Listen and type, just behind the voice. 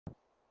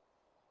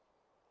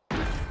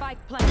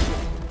Spike planted.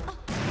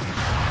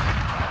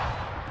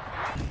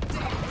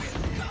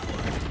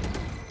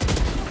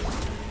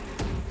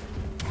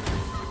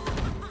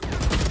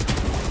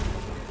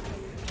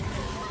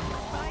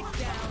 Spike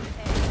down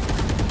A.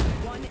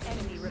 One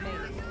enemy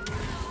remaining.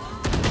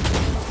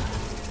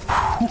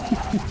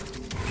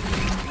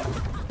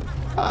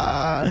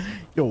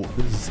 Yo,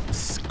 this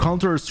is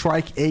CoUnTer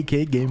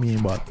AK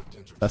gaming, but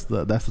that's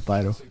the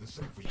title.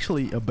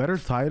 Actually, a better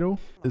title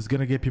is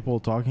gonna get people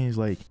talking. Is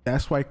like,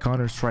 that's why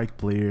Counter-Strike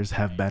players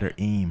have better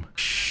aim.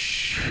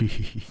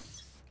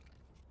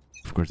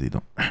 Of course they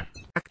don't.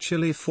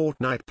 Actually,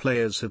 Fortnite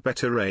players have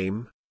better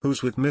aim.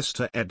 Who's with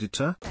Mr.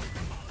 Editor?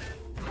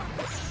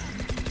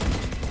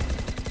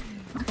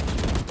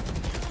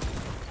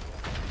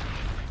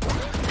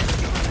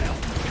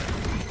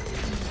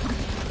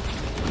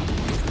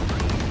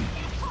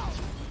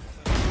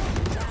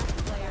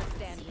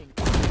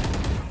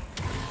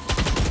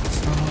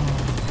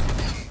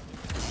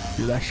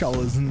 Dude, that shot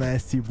was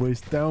nasty,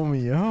 boys. Tell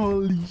me.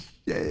 Holy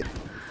shit.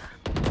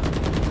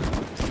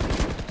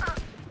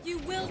 You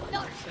will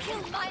not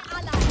kill my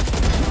ally.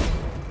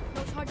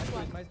 No charges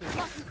left.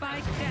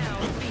 Spike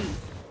down B.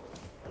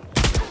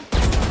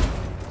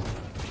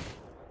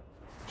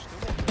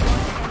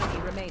 One enemy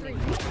remaining.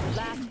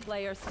 Last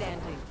player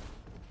standing.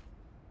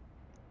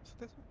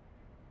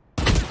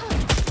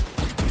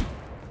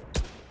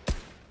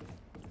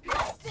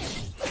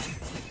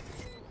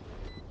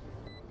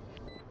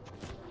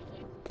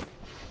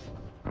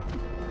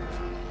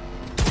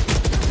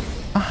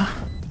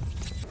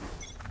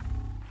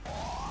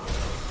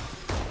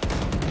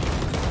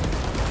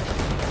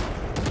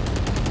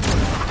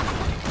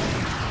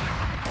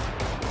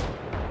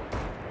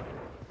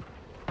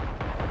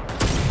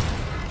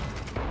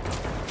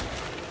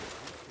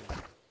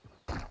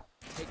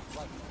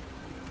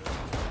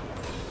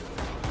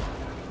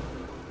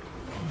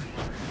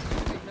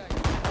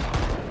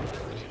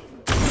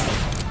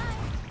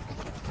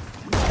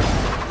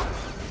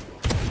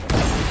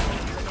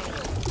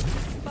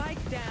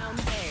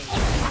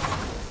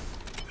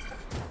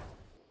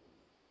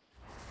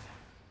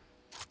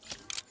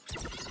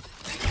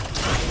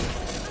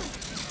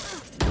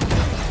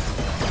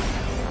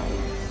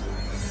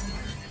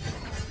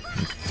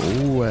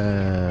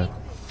 Oh,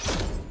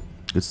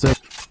 good stuff.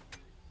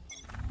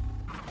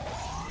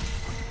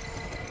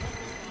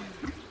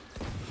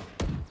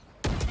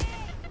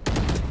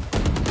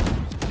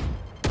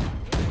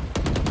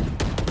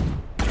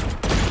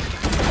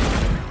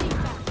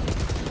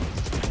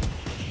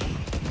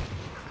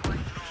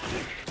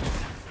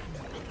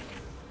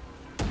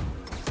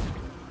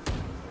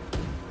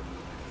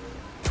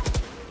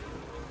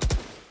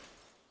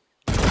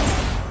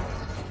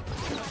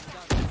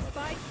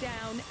 Spike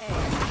down A.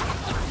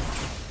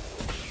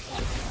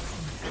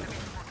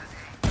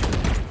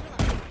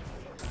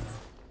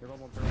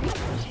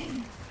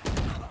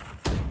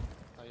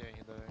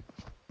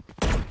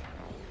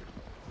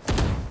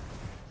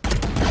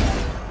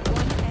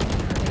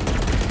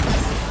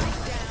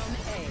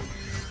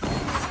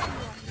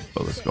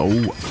 Oh, let's go.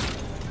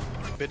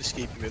 Primeiro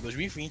escape, velho.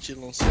 2020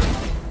 ele lançou.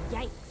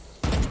 Yikes.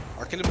 A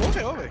hora que ele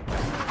morreu, velho.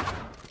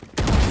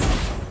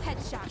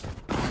 Headshot.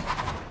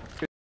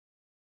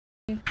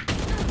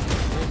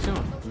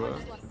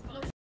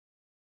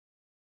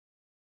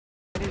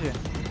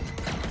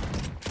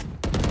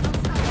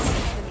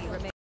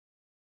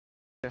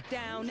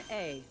 Down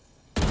A.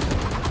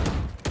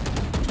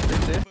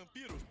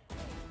 Vampiro?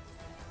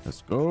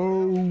 Let's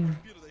go.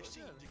 Vampiro da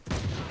Steam?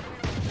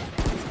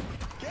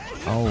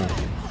 Oh.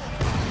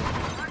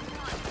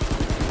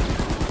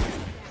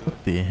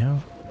 What the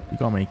hell? You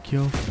got my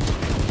kill.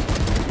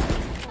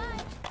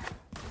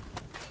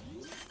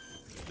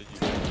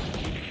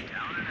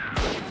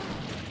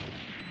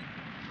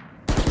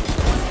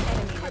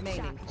 Enemy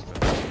remaining.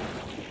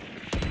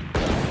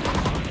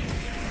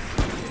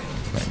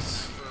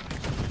 Nice.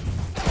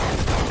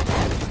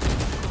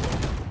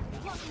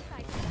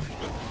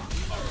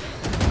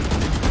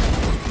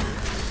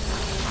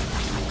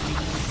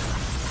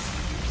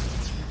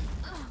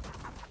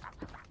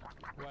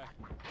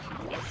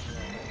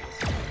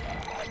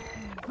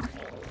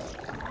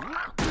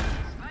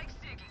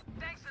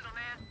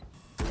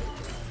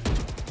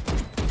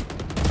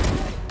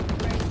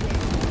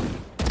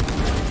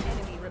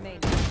 Enemy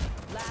remaining.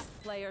 Last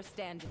player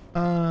standing.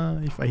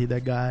 If I hit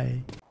that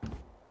guy.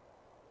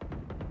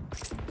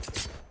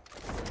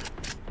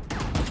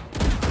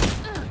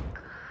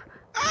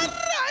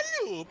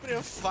 Caralho!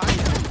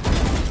 Prefire!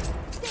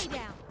 Stay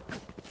down.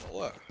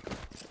 Boa.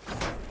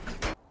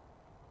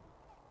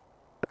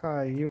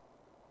 Caiu.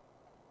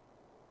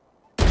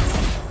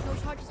 No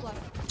charges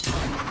left.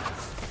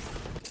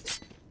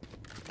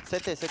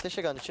 CT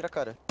chegando, tira a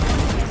cara.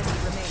 Enemy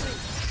remaining.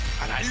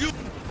 Caralho!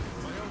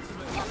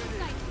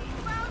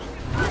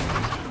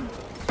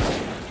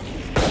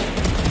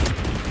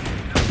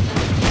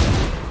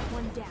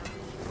 One down.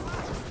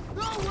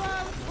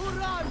 Nowhere to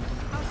run.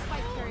 Our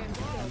spike carrier is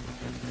killed.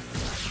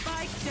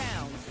 Spike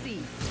down C.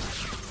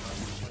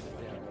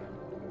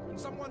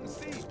 Someone C.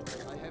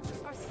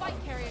 Our spike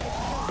carrier is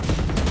killed.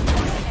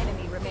 One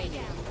enemy remaining.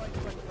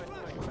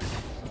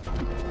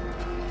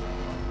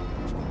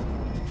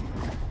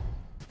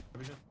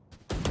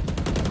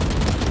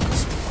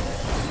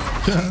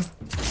 Nice.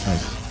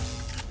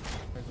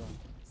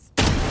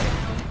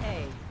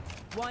 A.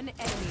 One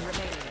enemy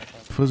remaining.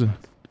 Fuzzy.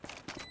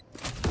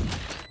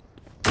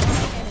 One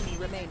enemy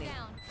remaining.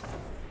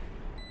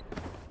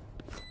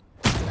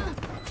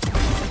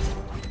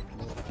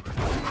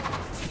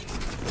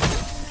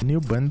 New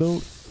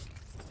bundle.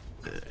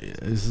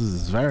 This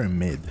is very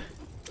mid.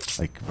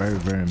 Like very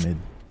mid.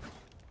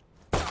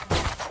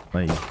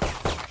 Like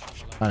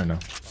I don't know.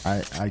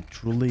 I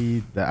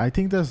truly I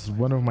think that's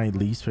one of my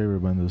least favorite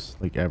bundles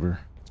like ever.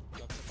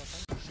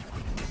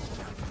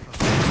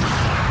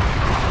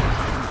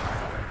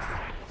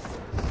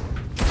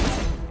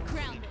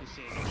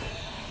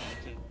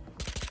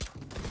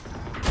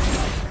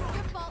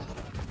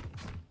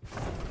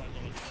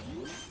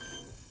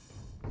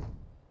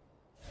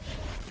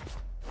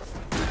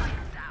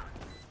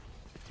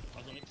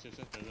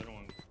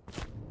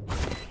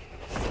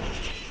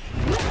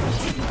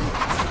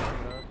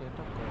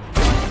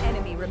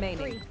 Enemy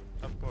remaining.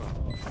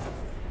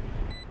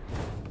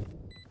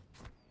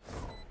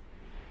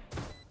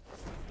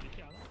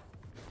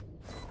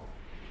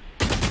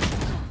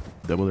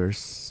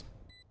 Doublers.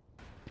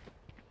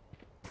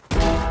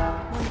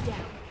 One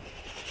down.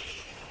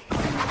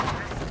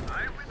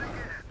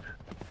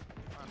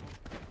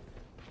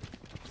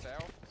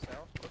 Céu,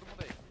 todo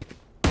mundo aí.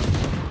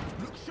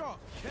 Look sharp.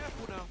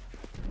 Careful now.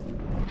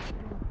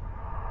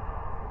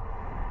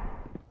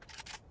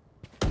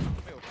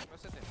 Meu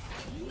CT.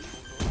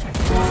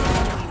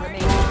 Enemy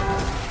remaining.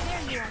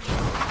 There you are.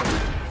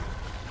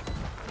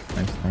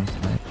 Nice.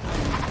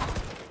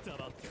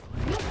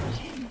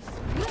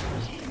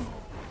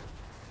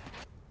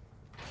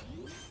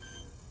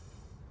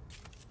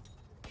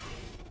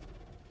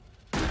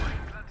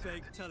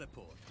 Fake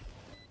teleport.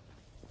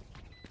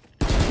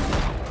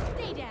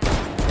 Stay down.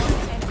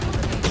 One enemy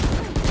remaining.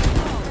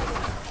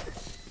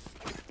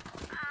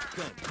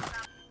 Gun.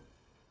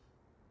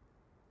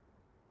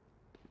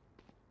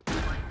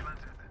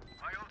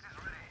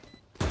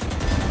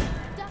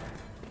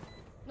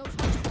 No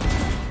charge.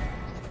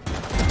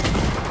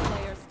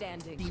 Player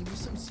standing. Team with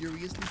some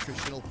serious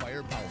nutritional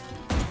firepower.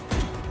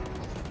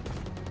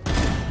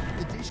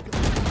 Additional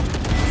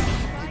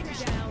Strike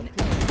down.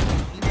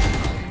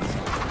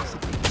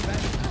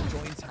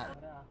 joins house.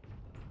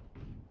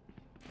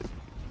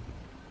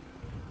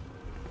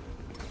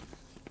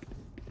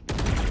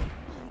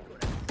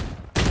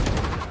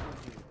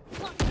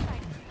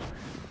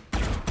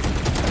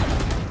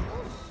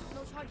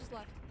 No charges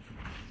left.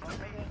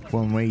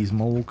 One way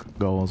smoke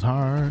goes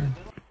hard.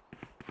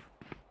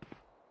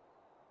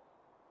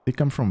 They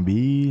come from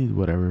B,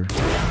 whatever.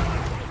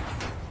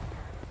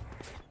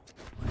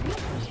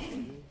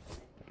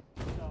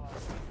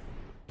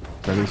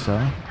 Ready,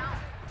 so?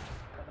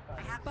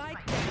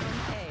 Spike down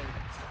A.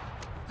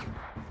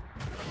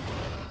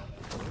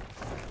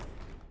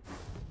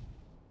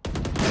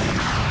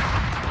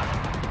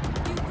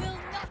 You will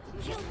not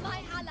kill my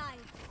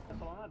allies.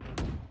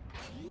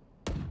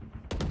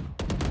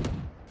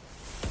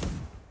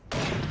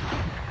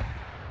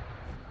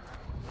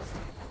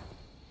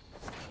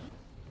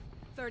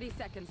 30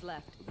 seconds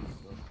left.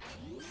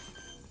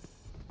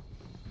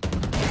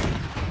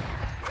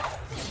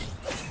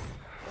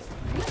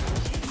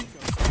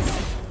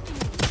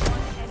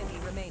 One enemy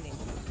remaining.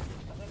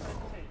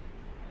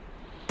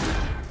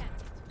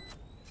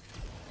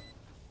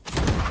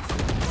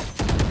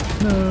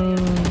 No.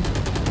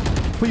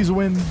 Please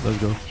win. Let's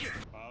go.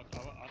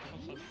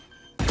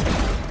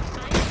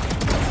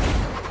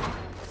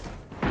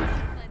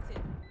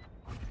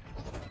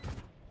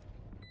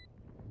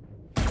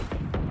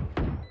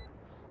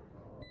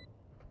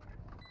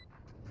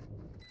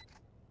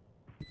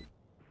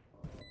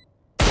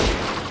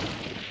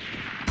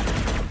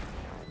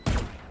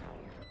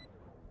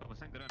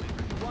 Planted.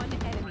 One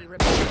enemy remaining.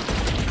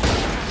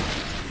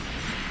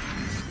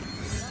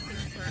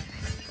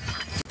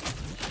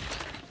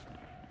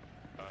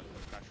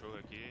 Cachorro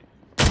aqui.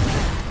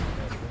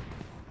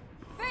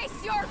 Face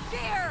your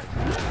fear!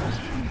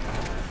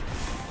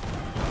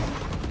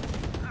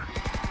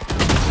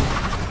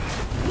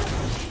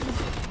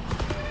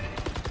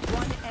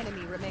 One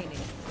enemy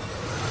remaining.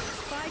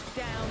 Spike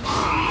down.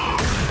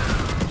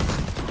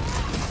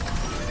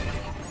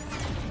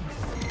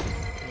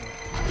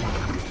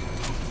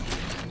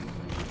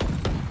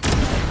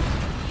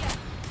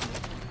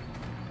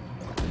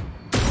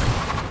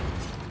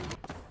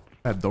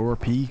 That door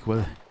peek,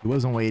 well, he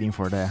wasn't waiting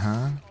for that,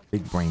 huh?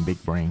 Big brain,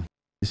 big brain.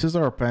 This is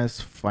our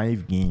past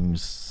 5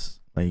 games.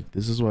 Like,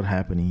 this is what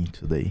happening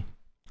today.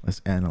 Let's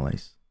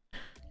analyze.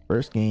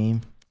 First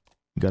game,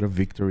 got a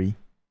victory.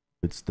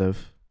 Good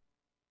stuff.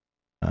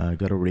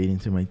 Got a rating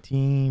to my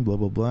team, blah,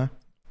 blah, blah.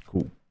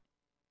 Cool.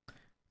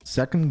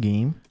 Second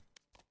game,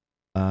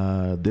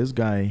 this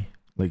guy,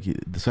 like, he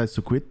decides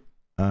to quit.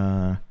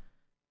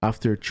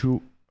 After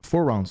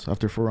 4 rounds,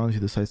 he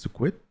decides to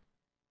quit.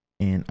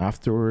 And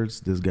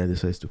afterwards, this guy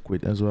decides to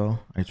quit as well.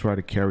 I try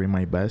to carry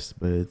my best,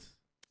 but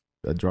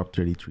I dropped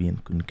 33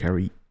 and couldn't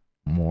carry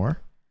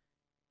more.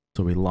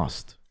 So we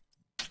lost.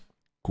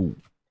 Cool.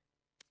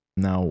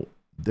 Now,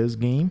 this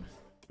game,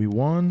 We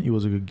won. It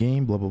was a good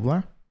game. Blah blah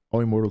blah.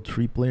 All Immortal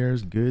 3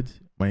 players, good.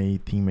 My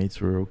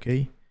teammates were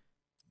okay.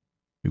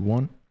 We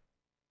won.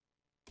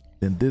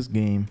 Then this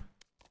game,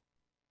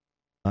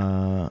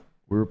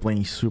 we were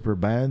playing super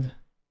bad.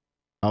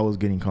 I was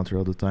getting counter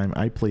all the time.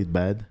 I played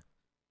bad.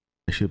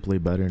 I should play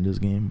better in this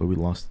game, but we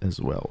lost as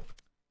well.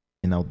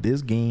 And now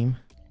this game,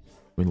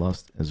 we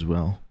lost as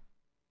well.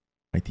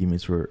 My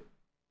teammates were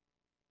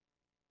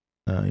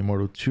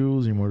Immortal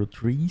 2s, Immortal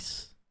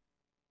 3s.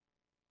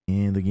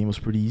 And the game was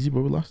pretty easy,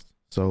 but we lost.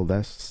 So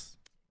that's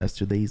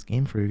today's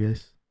game for you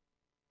guys.